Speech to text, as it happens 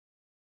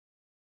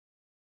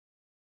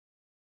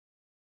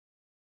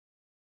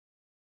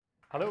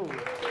Hello.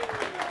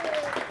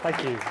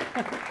 Thank you.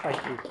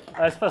 Thank you.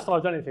 It's the first time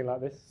I've done anything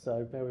like this,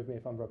 so bear with me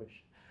if I'm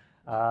rubbish.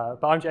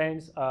 But I'm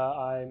James.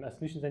 I'm a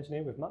solutions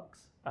engineer with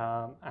Mux,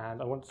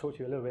 and I want to talk to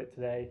you a little bit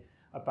today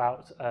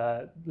about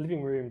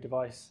living room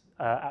device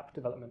app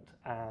development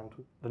and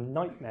the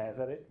nightmare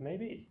that it may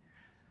be.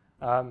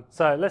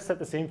 So let's set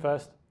the scene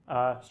first.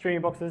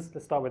 Streaming boxes,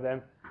 let's start with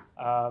them.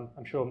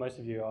 I'm sure most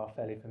of you are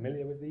fairly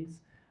familiar with these.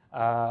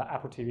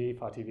 Apple TV,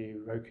 Fire TV,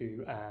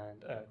 Roku,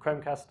 and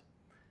Chromecast.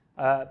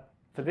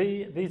 For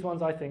these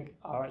ones, I think,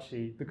 are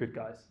actually the good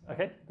guys.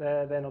 Okay,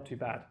 they're not too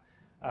bad.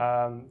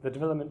 The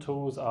development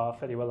tools are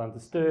fairly well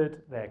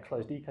understood. They're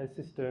closed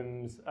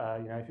ecosystems.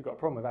 If you've got a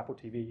problem with Apple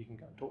TV, you can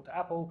go and talk to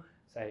Apple,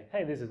 say,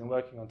 hey, this isn't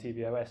working on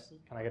tvOS.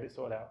 Can I get it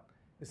sorted out,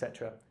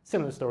 etc.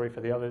 Similar story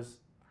for the others.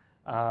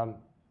 So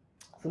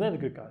they're the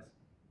good guys.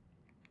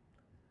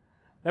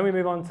 Then we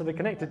move on to the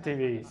connected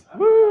TVs.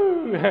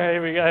 Woo!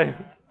 Here we go.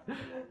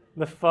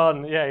 The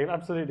fun. Yeah,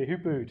 absolutely. Who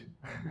booed?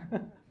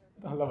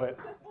 I love it.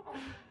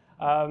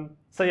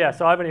 So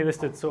I've only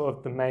listed sort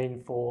of the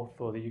main four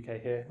for the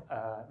UK here,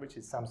 which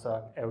is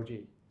Samsung,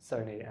 LG,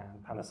 Sony,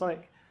 and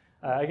Panasonic.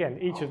 Again,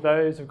 each of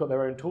those have got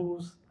their own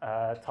tools.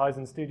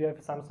 Tizen Studio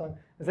for Samsung.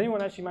 Has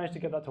anyone actually managed to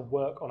get that to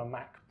work on a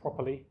Mac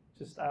properly?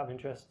 Just out of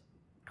interest?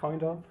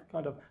 Kind of.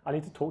 I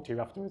need to talk to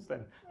you afterwards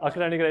then. I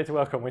can only get it to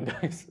work on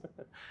Windows.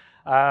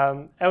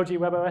 LG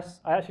WebOS.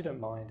 I actually don't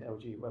mind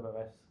LG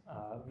WebOS.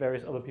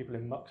 Various other people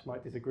in Mux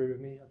might disagree with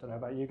me. I don't know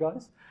about you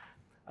guys.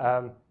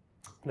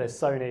 There's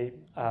Sony.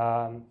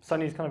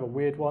 Sony's kind of a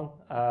weird one.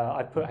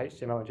 I'd put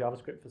HTML and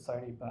JavaScript for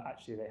Sony, but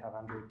actually they have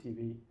Android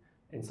TV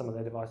in some of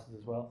their devices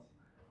as well.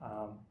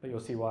 But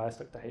you'll see why I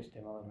stuck to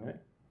HTML in a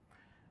minute.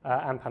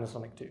 And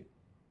Panasonic too.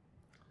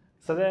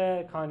 So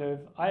they're kind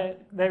of,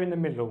 they're in the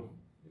middle,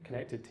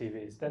 connected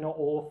TVs. They're not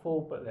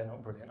awful, but they're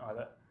not brilliant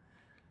either.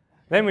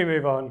 Then we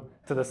move on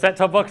to the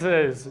set-top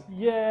boxes.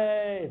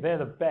 Yay, they're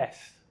the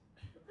best.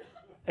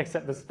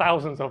 Except there's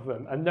thousands of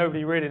them, and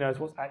nobody really knows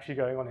what's actually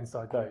going on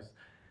inside those.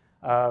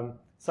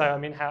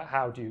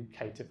 How do you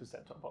cater for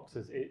set-top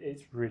boxes?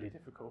 It's really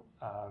difficult.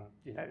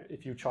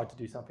 If you tried to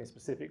do something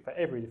specific for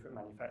every different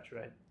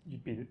manufacturer,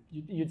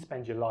 you'd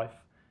spend your life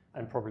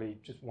and probably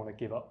just want to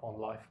give up on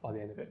life by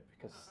the end of it,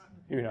 because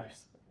who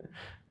knows?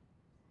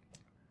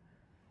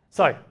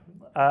 So,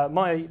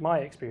 my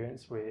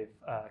experience with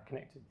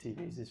connected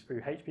TVs is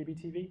through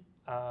HbbTV.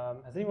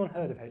 Has anyone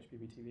heard of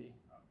HbbTV?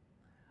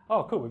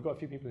 Oh, cool, we've got a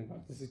few people in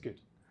there. This is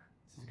good.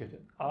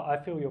 I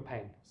feel your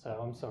pain, so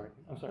I'm sorry.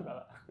 I'm sorry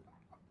about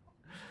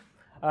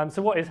that.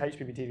 So what is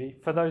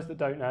HbbTV? For those that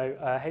don't know,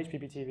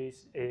 HbbTV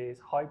is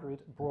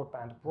hybrid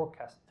broadband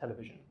broadcast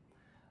television.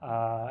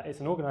 It's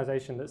an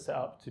organization that's set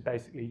up to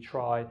basically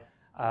try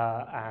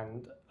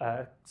and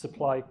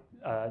supply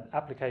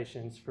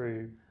applications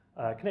through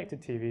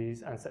connected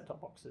TVs and set-top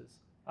boxes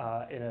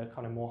in a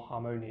kind of more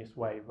harmonious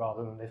way,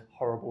 rather than this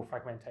horrible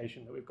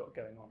fragmentation that we've got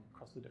going on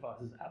across the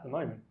devices at the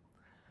moment.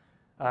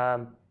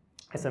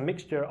 It's a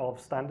mixture of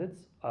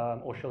standards,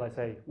 or shall I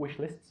say wish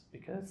lists,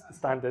 because the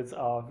standards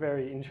are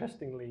very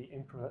interestingly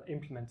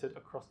implemented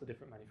across the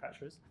different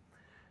manufacturers.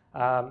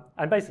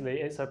 And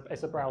basically, it's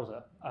a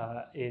browser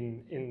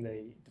in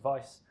the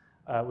device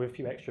with a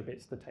few extra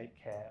bits to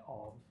take care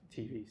of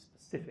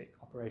TV-specific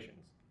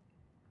operations.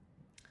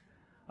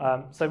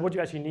 So what do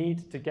you actually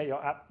need to get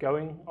your app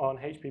going on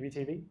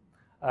HbbTV?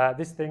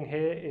 This thing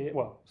here,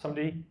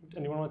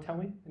 anyone want to tell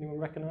me? Anyone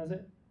recognize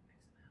it?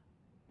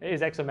 It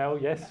is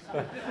XML, yes.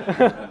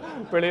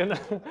 Brilliant.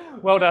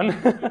 Well done.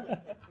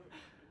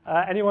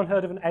 Anyone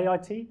heard of an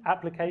AIT,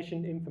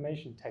 Application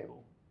Information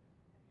Table?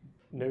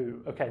 No.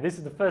 Okay, this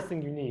is the first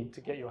thing you need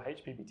to get your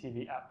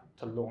HbbTV app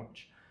to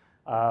launch.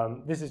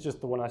 This is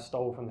just the one I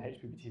stole from the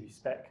HbbTV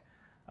spec.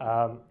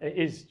 It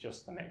is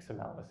just an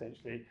XML,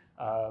 essentially,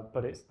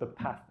 but it's the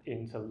path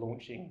into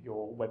launching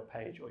your web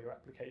page or your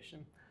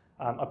application.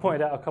 I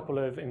pointed out a couple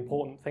of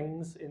important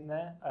things in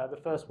there. The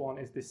first one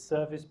is this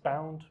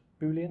service-bound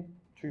Boolean,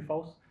 true,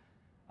 false.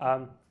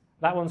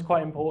 That one's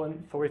quite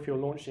important for if you're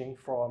launching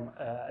from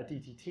a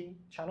DTT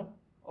channel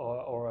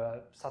or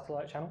a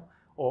satellite channel,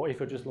 or if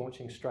you're just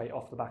launching straight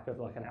off the back of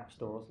like an app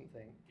store or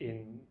something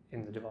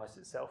in the device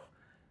itself.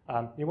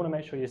 You want to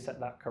make sure you set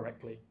that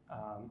correctly,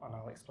 and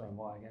I'll explain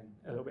why again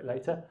a little bit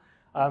later.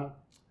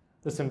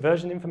 There's some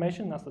version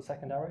information, that's the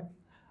second arrow.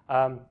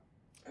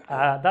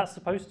 That's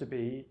supposed to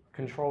be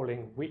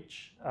controlling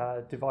which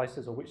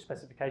devices or which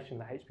specification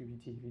the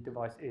HbbTV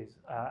device is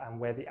and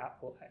where the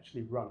app will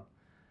actually run.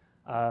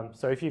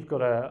 So if you've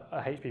got a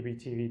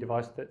HbbTV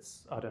device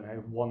that's,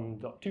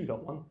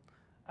 1.2.1,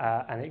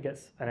 and it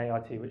gets an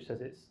AIT which says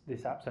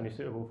this app's only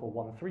suitable for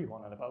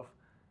 1.3.1 and above,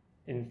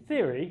 in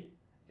theory,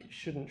 it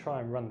shouldn't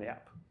try and run the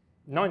app.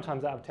 9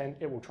 times out of 10,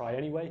 it will try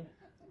anyway,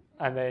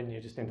 and then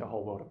you're just into a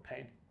whole world of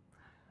pain.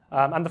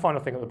 And the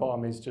final thing at the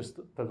bottom is just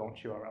the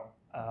launch URL.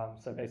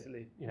 So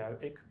basically,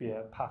 it could be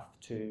a path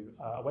to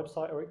a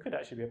website, or it could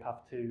actually be a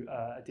path to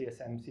a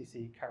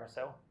DSM-CC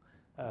carousel.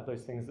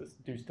 Those things that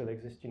do still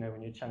exist,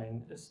 when you're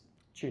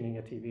tuning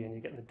your TV and you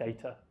get the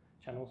data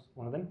channels,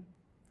 one of them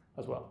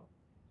as well.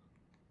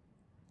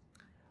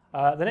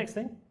 The next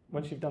thing,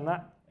 once you've done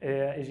that,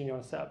 is you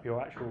want to set up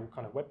your actual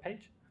kind of web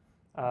page.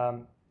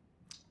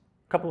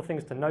 Couple of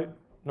things to note.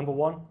 Number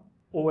one,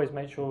 always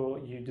make sure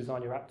you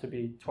design your app to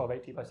be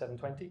 1280 by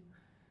 720,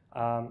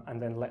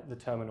 and then let the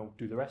terminal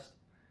do the rest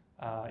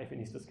if it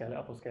needs to scale it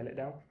up or scale it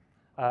down.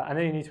 And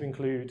then you need to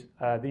include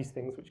these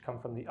things which come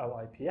from the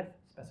OIPF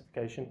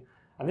specification.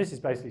 And this is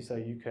basically so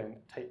you can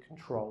take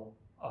control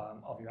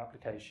of your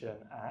application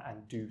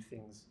and do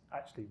things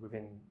actually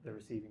within the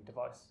receiving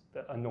device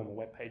that a normal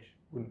web page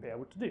wouldn't be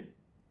able to do.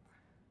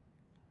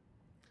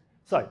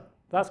 So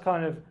that's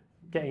kind of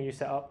getting you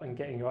set up and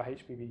getting your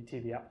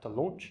HbbTV app to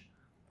launch.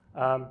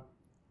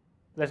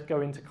 Let's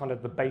go into kind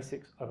of the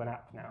basics of an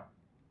app now.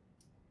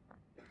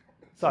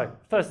 So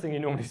first thing you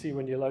normally see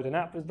when you load an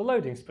app is the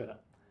loading spinner.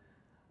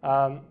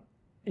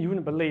 You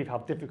wouldn't believe how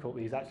difficult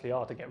these actually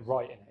are to get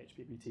right in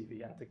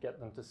HbbTV and to get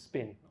them to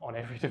spin on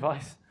every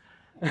device.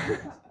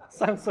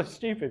 Sounds so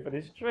stupid, but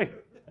it's true.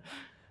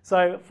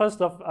 So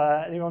first off,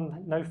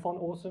 anyone know Font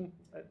Awesome?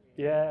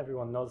 Yeah,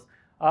 everyone knows.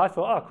 I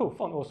thought, oh, cool,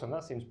 Font Awesome,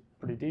 that seems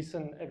pretty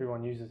decent.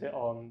 Everyone uses it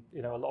on,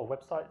 a lot of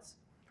websites.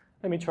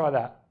 Let me try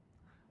that.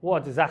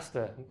 What a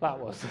disaster that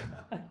was.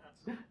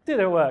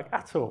 Didn't work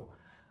at all.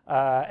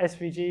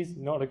 SVGs,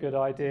 not a good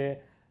idea.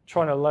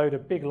 Trying to load a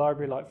big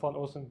library like Font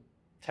Awesome,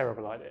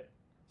 terrible idea.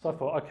 So I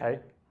thought, okay,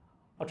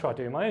 I'll try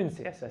doing my own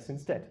CSS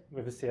instead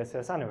with a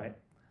CSS animate.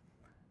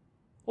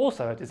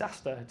 Also a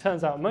disaster. It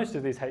turns out most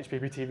of these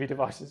HbbTV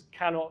devices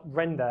cannot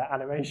render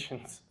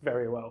animations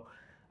very well.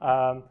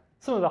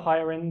 Some of the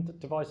higher end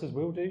devices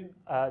will do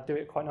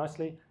it quite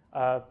nicely,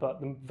 but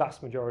the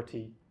vast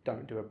majority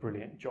don't do a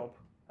brilliant job.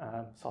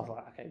 So I was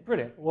like, okay,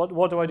 brilliant.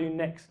 What do I do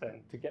next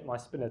then to get my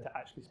spinner to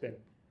actually spin?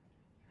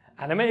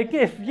 Animate a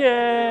GIF,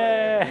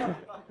 yeah!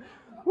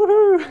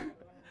 Woohoo!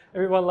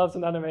 Everyone loves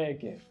an animated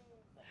GIF.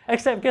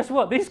 Except guess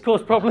what? These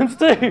cause problems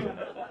too.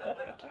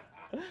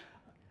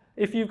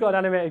 If you've got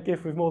an animated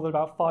GIF with more than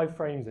about 5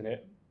 frames in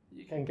it,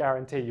 you can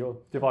guarantee your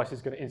device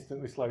is going to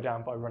instantly slow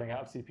down by running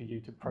out of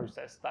CPU to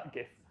process that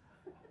GIF.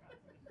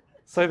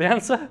 So the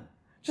answer?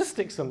 Just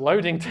stick some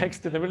loading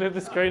text in the middle of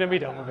the screen and be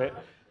done with it.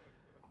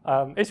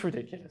 It's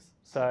ridiculous.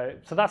 So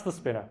that's the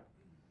spinner.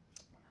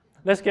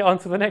 Let's get on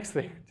to the next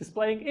thing,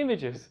 displaying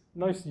images.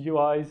 Most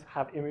UIs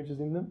have images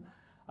in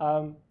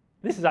them.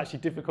 This is actually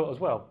difficult as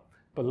well,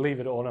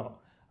 believe it or not.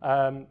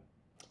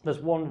 There's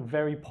one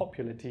very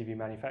popular TV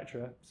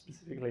manufacturer,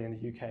 specifically in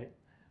the UK,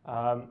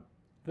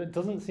 that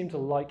doesn't seem to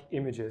like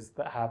images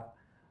that have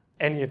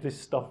any of this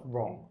stuff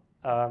wrong.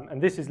 And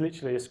this is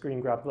literally a screen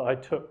grab that I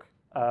took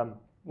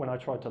when I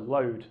tried to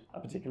load a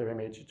particular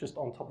image just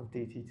on top of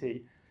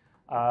DTT,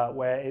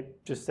 where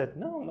it just said,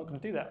 no, I'm not going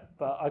to do that.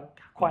 But I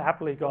quite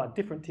happily got a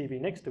different TV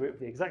next to it with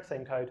the exact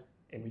same code.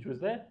 Image was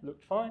there,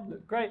 looked fine,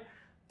 looked great.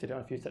 Did it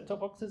on a few set-top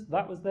boxes,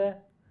 that was there.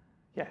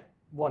 Yeah,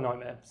 one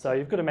nightmare. So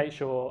you've got to make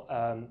sure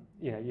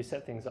you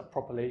set things up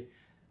properly.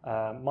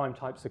 MIME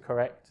types are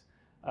correct.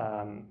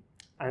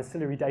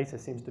 Ancillary data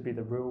seems to be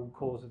the real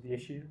cause of the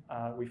issue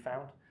we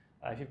found.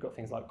 If you've got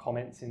things like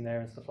comments in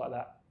there and stuff like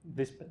that,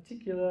 this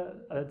particular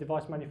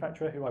device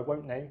manufacturer, who I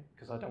won't name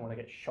because I don't want to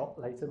get shot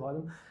later by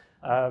them,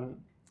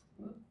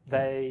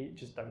 they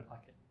just don't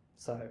like it.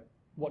 So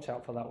watch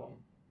out for that one.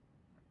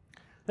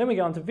 Then we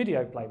go on to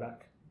video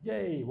playback.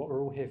 Yay, what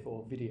we're all here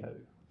for, video.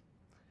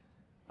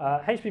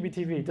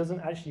 HbbTV doesn't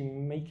actually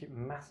make it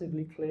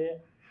massively clear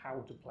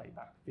how to play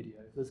back video.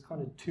 There's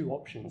kind of 2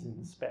 options in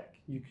the spec.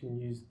 You can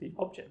use the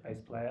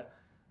object-based player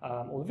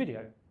or the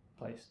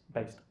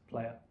video-based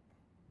player.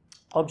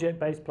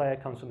 Object-based player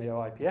comes from the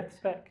OIPF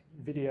spec.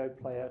 Video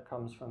player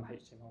comes from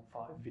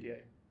HTML5 video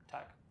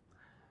tag.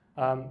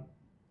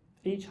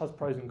 Each has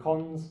pros and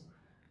cons.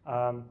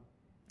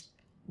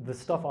 The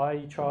stuff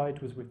I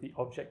tried was with the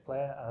object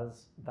player,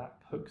 as that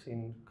hooks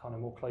in kind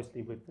of more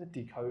closely with the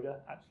decoder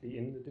actually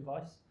in the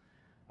device.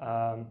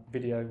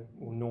 Video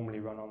will normally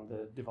run on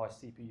the device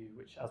CPU,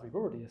 which, as we've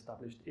already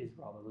established, is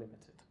rather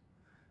limited.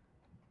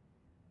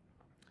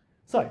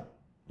 So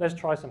let's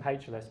try some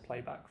HLS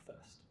playback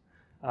first.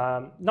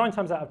 9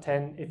 times out of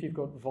 10, if you've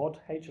got VOD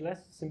HLS,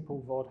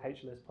 simple VOD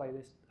HLS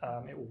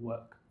playlist, it will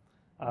work.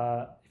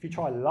 If you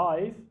try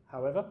live,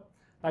 however,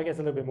 that gets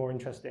a little bit more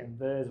interesting.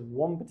 There's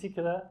one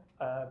particular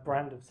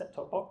brand of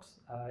set-top box.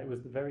 It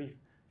was the very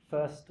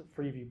first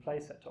Freeview Play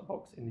set-top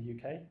box in the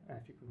UK,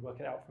 if you could work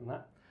it out from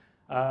that,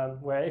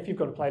 where if you've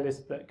got a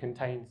playlist that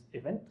contains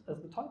event as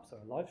the type, so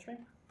a live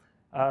stream,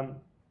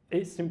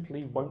 it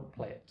simply won't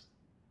play it,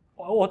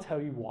 or tell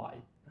you why.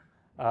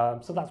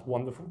 So that's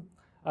wonderful.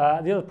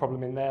 The other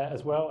problem in there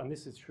as well, and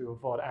this is true of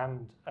VOD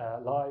and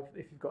live,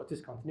 if you've got a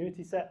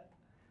discontinuity set,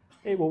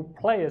 it will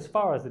play as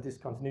far as the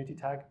discontinuity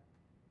tag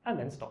and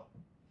then stop.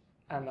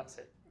 And that's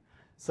it.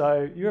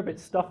 So you're a bit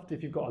stuffed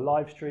if you've got a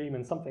live stream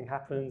and something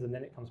happens and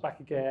then it comes back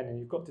again and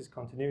you've got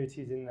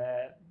discontinuities in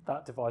there.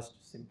 That device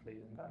just simply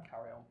isn't going to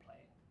carry on playing.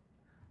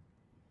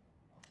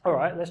 All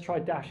right, let's try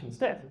Dash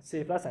instead. Let's see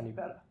if that's any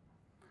better.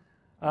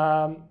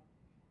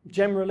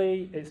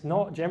 Generally, it's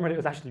not. Generally, it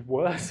was actually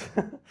worse.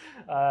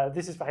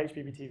 This is for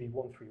HbbTV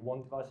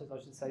 131 devices, I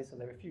should say, so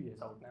they're a few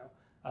years old now.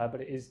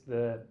 but it is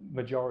the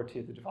majority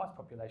of the device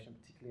population,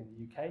 particularly in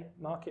the UK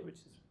market, which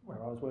is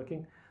where I was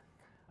working.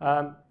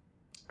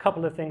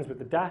 Couple of things with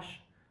the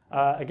dash.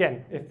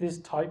 Again, if this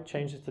type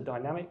changes to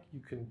dynamic, you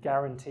can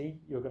guarantee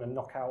you're going to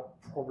knock out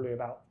probably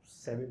about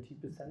 70%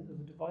 of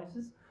the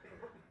devices.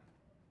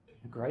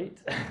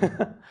 Great.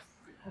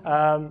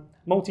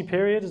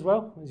 Multi-period as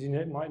well. As you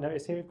might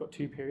notice here, we've got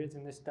 2 periods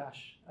in this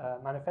dash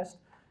manifest.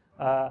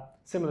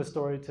 Similar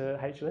story to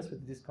HLS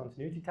with the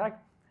discontinuity tag.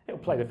 It'll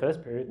play the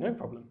first period, no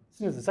problem. As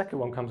soon as the second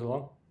one comes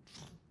along,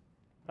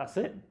 that's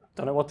it.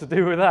 Don't know what to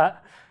do with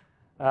that.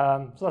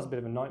 So that's a bit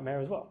of a nightmare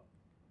as well.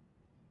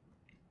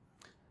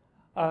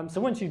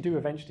 So once you do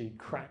eventually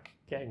crack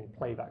getting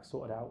playback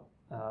sorted out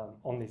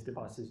on these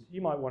devices,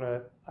 you might want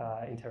to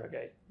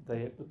interrogate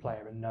the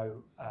player and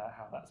know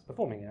how that's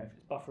performing. You know, if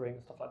it's buffering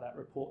and stuff like that,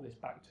 report this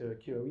back to a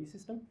QoE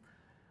system.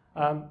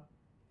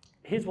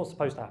 Here's what's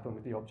supposed to happen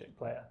with the object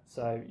player.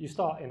 So you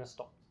start in a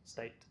stop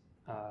state,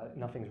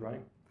 nothing's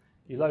running.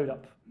 You load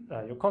up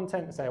your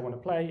content and say I want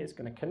to play, it's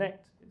going to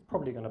connect, it's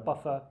probably going to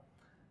buffer,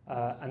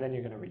 and then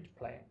you're going to reach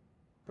playing.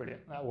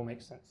 Brilliant, that all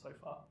makes sense so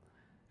far.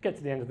 Get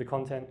to the end of the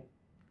content,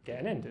 get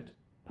an ended,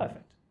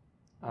 perfect.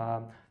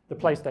 The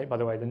play state, by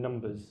the way, the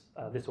numbers,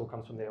 this all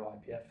comes from the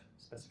OIPF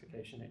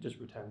specification, it just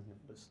returns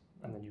numbers,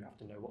 and then you have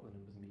to know what the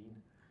numbers mean.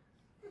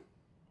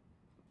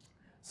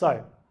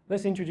 So,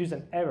 let's introduce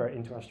an error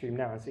into our stream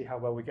now and see how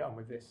well we get on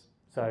with this.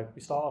 So,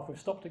 we start off with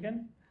stopped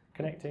again,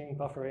 connecting,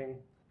 buffering,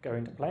 go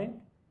into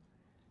playing.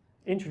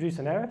 Introduce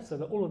an error so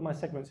that all of my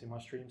segments in my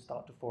stream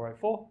start to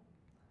 404.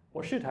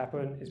 What should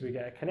happen is we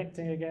get a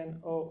connecting again,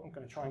 oh, I'm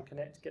going to try and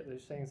connect, get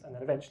those things, and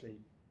then eventually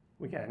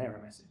we get an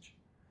error message,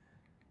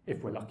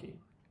 if we're lucky.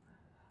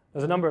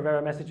 There's a number of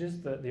error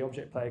messages that the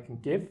object player can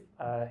give.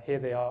 Here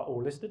they are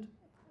all listed.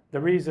 The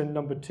reason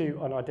number 2,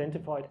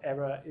 unidentified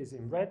error, is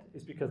in red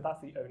is because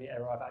that's the only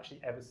error I've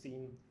actually ever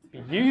seen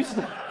be used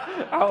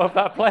out of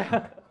that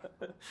player.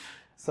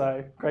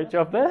 So great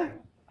job there.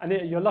 And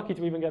you're lucky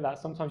to even get that.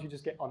 Sometimes you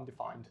just get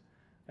undefined.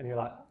 And you're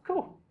like,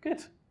 cool,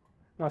 good.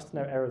 Nice to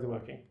know errors are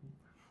working.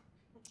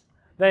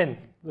 Then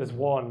there's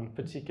one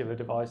particular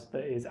device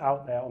that is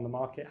out there on the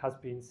market, has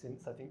been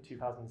since, I think,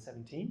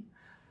 2017.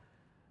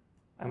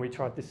 And we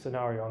tried this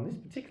scenario on this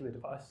particular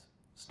device.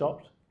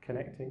 Stopped,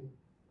 connecting,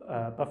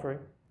 buffering,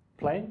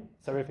 playing,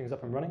 so everything's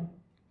up and running.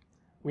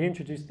 We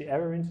introduced the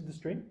error into the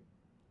stream.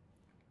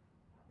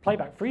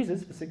 Playback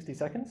freezes for 60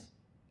 seconds.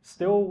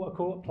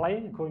 Still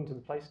playing according to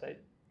the play state,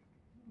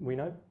 we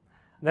know. And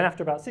then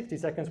after about 60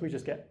 seconds, we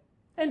just get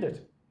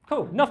ended.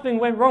 Cool, nothing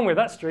went wrong with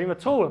that stream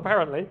at all,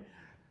 apparently.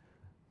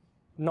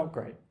 Not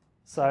great.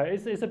 So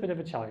it's a bit of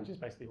a challenge, is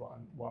basically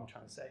what I'm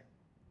trying to say.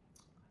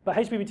 But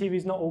HbbTV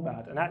is not all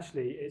bad, and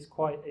actually it's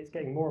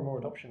getting more and more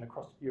adoption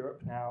across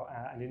Europe now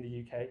and in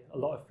the UK. A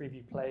lot of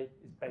Freeview Play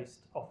is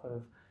based off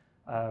of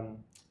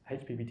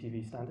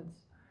HbbTV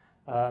standards.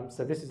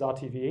 So this is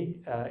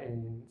RTVE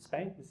in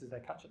Spain. This is their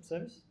catch-up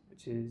service,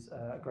 which is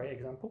a great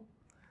example.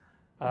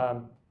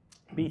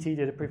 BT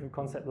did a proof of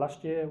concept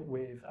last year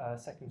with a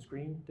second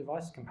screen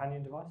device,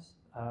 companion device,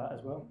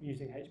 as well,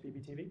 using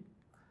HbbTV.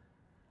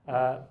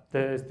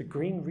 There's the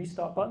green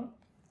restart button,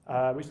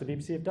 which the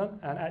BBC have done,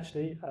 and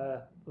actually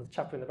the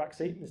chap in the back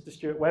seat, Mr.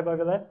 Stuart Webb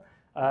over there,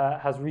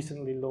 has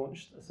recently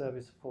launched a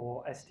service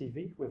for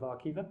STV with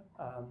Arkiva,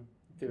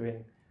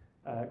 doing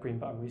green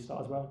button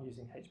restart as well,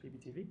 using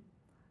HbbTV.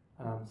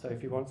 So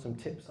if you want some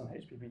tips on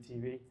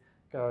HbbTV,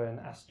 go and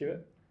ask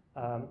Stuart.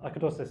 I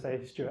could also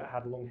say Stuart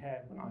had long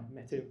hair when I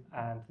met him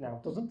and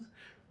now doesn't.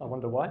 I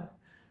wonder why.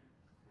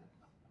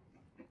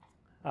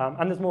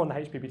 And there's more on the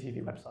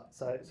HbbTV website,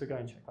 so go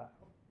and check that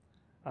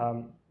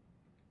out.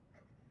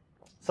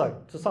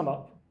 So to sum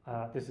up,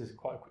 this is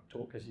quite a quick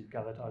talk, as you've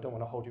gathered. I don't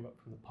want to hold you up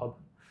from the pub.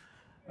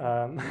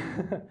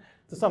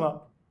 To sum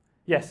up,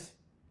 yes,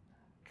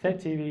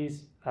 connect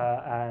TVs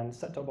and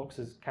set-top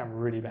boxes can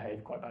really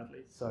behave quite badly,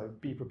 so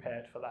be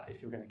prepared for that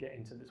if you're going to get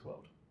into this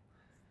world.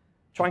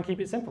 Try and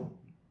keep it simple.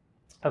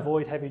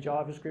 Avoid heavy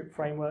JavaScript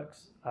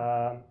frameworks.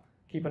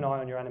 Keep an eye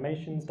on your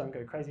animations, don't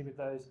go crazy with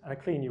those, and a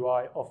clean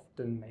UI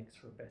often makes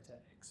for a better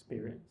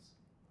experience.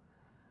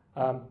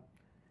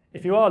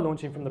 If you are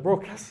launching from the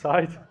broadcast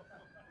side,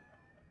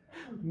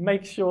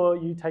 make sure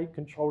you take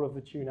control of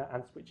the tuner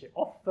and switch it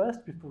off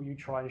first before you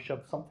try and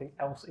shove something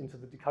else into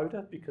the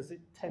decoder, because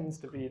it tends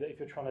to be that if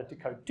you're trying to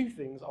decode 2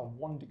 things on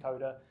one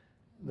decoder,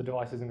 the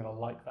device isn't going to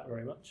like that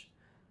very much.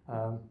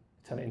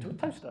 Turn it into a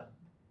toaster,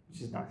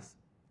 which is nice.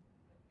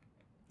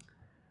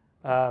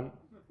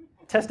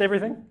 Test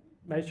everything.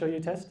 Make sure you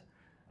test.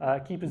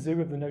 Keep a zoo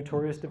of the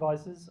notorious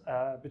devices.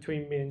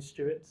 Between me and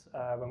Stuart,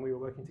 when we were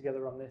working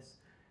together on this,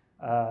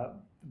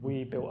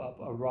 we built up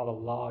a rather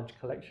large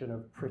collection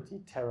of pretty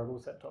terrible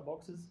set-top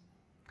boxes.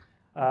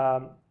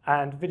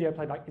 And video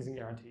playback isn't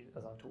guaranteed,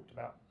 as I've talked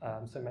about.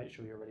 So make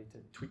sure you're ready to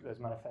tweak those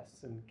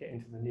manifests and get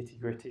into the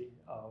nitty-gritty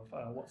of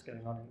what's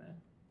going on in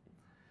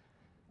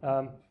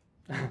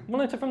there.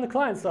 Monitor from the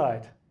client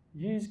side.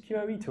 Use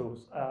QoE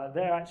tools.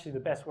 They're actually the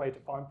best way to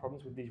find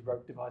problems with these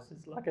rogue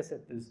devices. Like I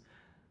said, there's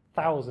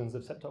thousands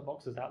of set-top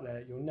boxes out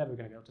there. You're never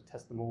going to be able to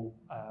test them all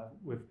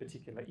with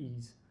particular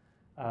ease.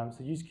 So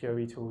use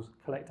QoE tools,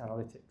 collect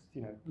analytics,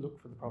 look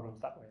for the problems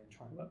that way and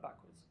try and work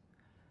backwards.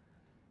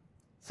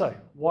 So,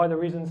 why the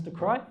reasons to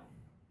cry?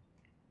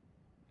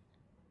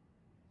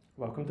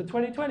 Welcome to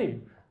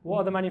 2020. What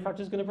are the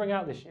manufacturers going to bring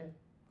out this year?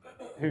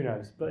 Who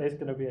knows, but it's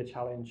going to be a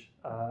challenge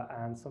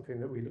and something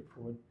that we look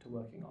forward to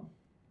working on.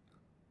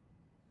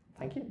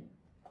 Thank you.